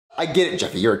I get it,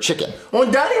 Jeffy, you're a chicken.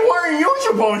 Well, Daddy, what are you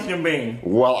supposed to be?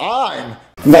 Well, I'm...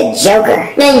 the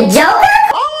Joker. The Joker?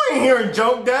 I want to hear a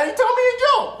joke, Daddy. Tell me a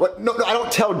joke. What? No, I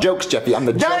don't tell jokes, Jeffy. I'm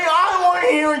the Joker. Daddy, I want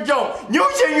to hear a joke. You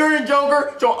said you're the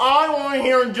Joker, so I want to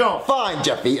hear a joke. Fine,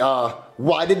 Jeffy.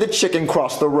 Why did the chicken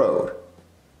cross the road?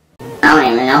 I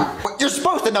don't even know. What, you're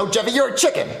supposed to know, Jeffy. You're a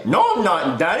chicken. No, I'm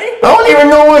not, Daddy. I don't even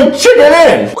know what a chicken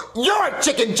is. What, you're a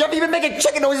chicken, Jeffy. You've been making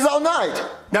chicken noises all night.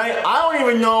 Daddy, I don't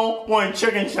even know what a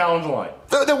chicken sounds like.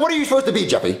 Then what are you supposed to be,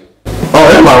 Jeffy? Oh,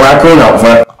 this is my raccoon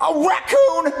outfit. A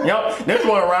raccoon? Yep, this is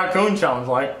what a raccoon sounds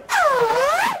like.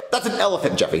 That's an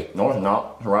elephant, Jeffy. No, it's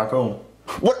not. It's a raccoon.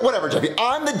 Whatever, Jeffy.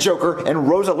 I'm the Joker, and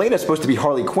Rosalena's supposed to be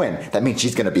Harley Quinn. That means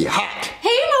she's gonna be hot.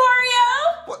 Hey,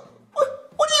 Mario!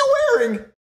 What are you wearing?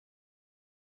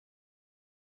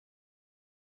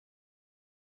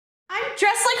 I'm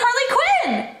dressed like Harley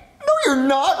Quinn! No, you're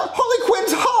not. Harley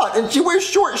Quinn's hot, and she wears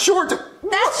short shorts.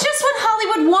 That's just what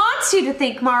Hollywood wants you to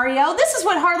think, Mario. This is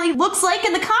what Harley looks like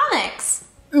in the comics.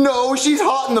 No, she's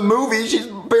hot in the movie. She's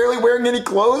barely wearing any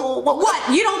clothes. What,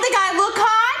 you don't think I look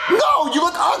hot? No, you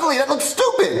look ugly. That looks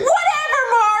stupid. Whatever,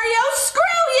 Mario!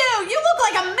 Screw you! You look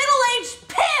like a middle-aged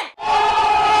pimp!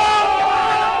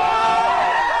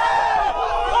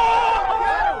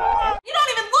 You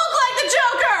don't even look like the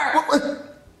Joker!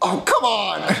 Oh, come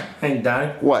on. Hey,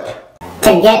 Daddy. What?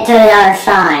 To get to the other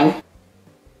side.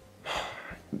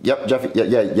 Yep, Jeffy.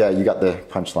 Yeah, you got the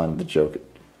punchline of the joke.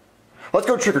 Let's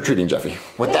go trick-or-treating, Jeffy.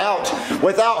 Without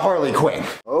Harley Quinn.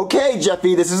 Okay,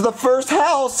 Jeffy, this is the first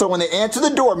house, so when they answer the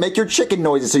door, make your chicken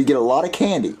noises so you get a lot of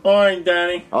candy. All right,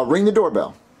 Daddy. I'll ring the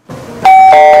doorbell.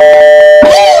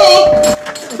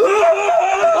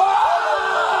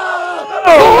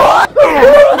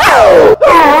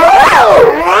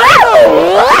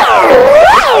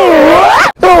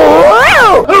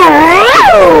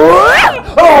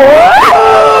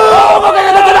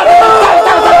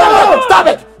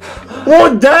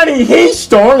 Well, Daddy, he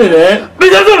started it.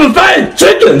 Because of the fat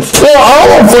chickens. Well, I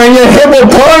will bring you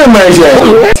hippopotamus.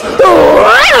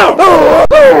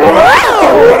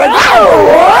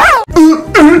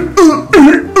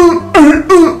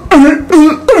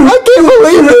 I can't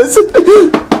believe this.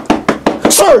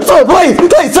 Sir,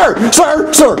 please,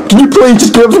 sir, can you please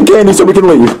just give us some candy so we can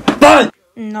leave? Fine.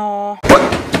 No.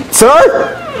 What?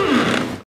 Sir?